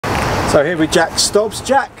So here with Jack Stobbs.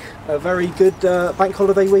 Jack, a very good bank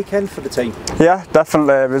holiday weekend for the team. Yeah,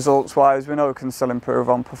 definitely. Results wise, we know we can still improve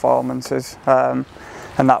on performances, and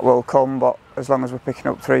that will come, but as long as we're picking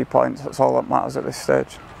up 3 points, that's all that matters at this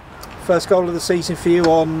stage. First goal of the season for you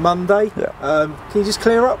on Monday. Yeah. Can you just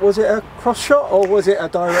clear up, was it a cross shot or was it a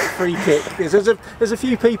direct free kick? Because there's a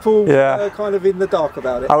few people kind of in the dark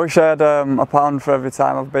about it. I wish I had a pound for every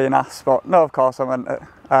time I've been asked, but no, of course I meant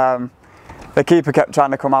it. The keeper kept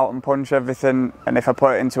trying to come out and punch everything, and if I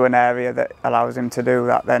put it into an area that allows him to do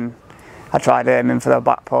that, then I tried aiming for the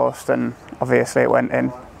back post and obviously it went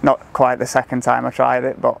in. Not quite the second time I tried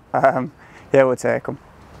it, but yeah, we'll take them.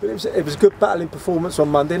 But it was a good battling performance on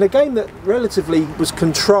Monday in a game that relatively was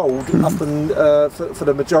controlled up and for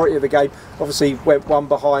the majority of the game. Obviously went one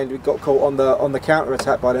behind, we got caught on the counter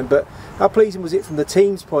attack by them, but how pleasing was it from the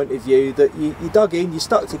team's point of view that you dug in, you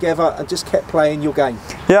stuck together and just kept playing your game?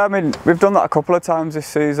 Yeah, I mean, we've done that a couple of times this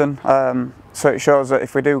season, so it shows that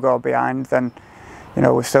if we do go behind, then you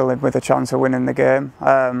know we're still in with a chance of winning the game.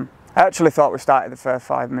 I actually thought we started the first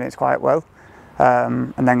 5 minutes quite well,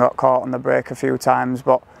 and then got caught on the break a few times,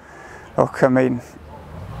 but look, I mean,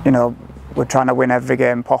 you know, we're trying to win every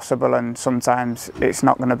game possible, and sometimes it's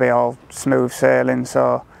not going to be all smooth sailing,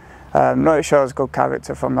 so no, it shows good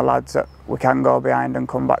character from the lads that we can go behind and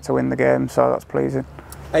come back to win the game, so that's pleasing.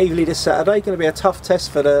 Aveley this Saturday, going to be a tough test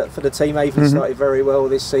for the team. Aveley started very well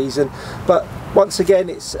this season, but once again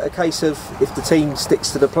it's a case of if the team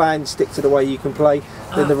sticks to the plan, stick to the way you can play,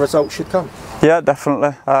 then the result should come. Yeah,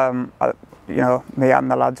 definitely. You know, me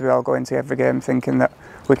and the lads, we all go into every game thinking that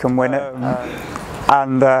we can win it,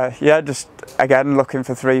 and yeah, just again looking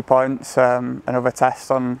for 3 points. Another test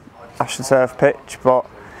on AstroTurf pitch, but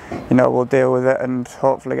you know we'll deal with it and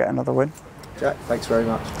hopefully get another win. Jack, thanks very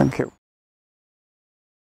much. Thank you.